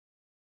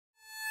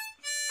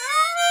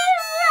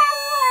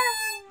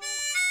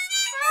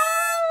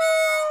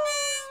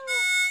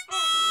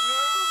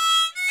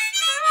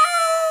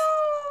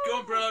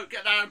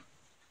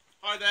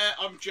Hi there,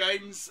 I'm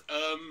James.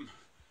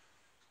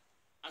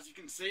 As you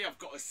can see, I've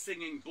got a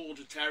singing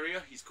border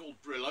terrier. He's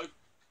called Brillo.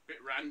 Bit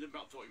random,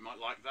 but I thought you might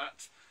like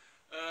that.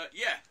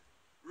 Yeah,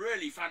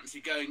 really fancy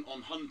going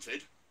on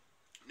hunted.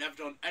 Never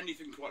done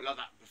anything quite like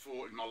that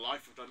before in my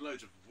life. I've done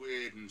loads of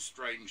weird and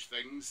strange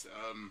things.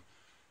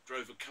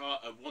 Drove a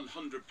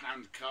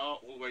 £100 car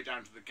all the way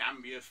down to the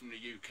Gambia from the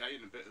UK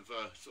in a bit of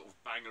a sort of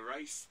banger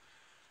race.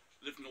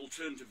 Lived an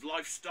alternative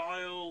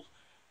lifestyle.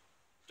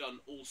 Done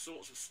all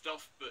sorts of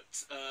stuff,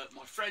 but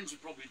my friends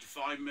would probably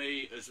define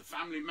me as a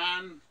family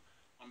man.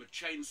 I'm a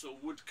chainsaw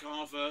wood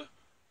carver.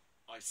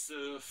 I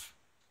surf.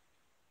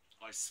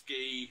 I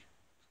ski.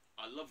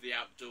 I love the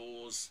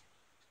outdoors.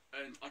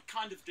 And I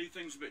kind of do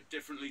things a bit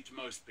differently to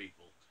most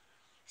people.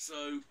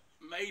 So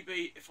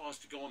maybe if I was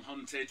to go on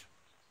hunted,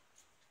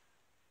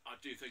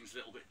 I'd do things a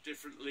little bit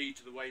differently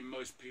to the way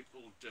most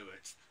people do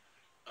it.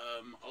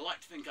 I like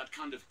to think I'd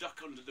kind of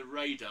duck under the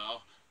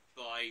radar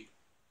by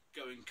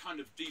going kind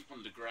of deep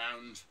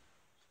underground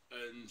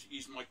and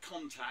use my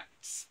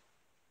contacts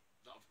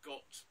that I've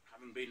got,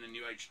 having been a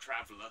New Age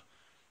traveller,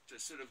 to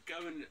sort of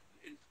go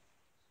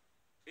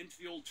into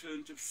the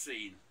alternative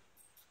scene.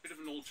 Bit of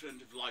an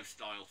alternative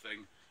lifestyle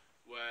thing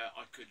where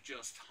I could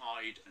just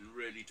hide and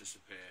really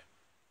disappear.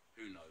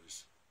 Who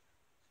knows?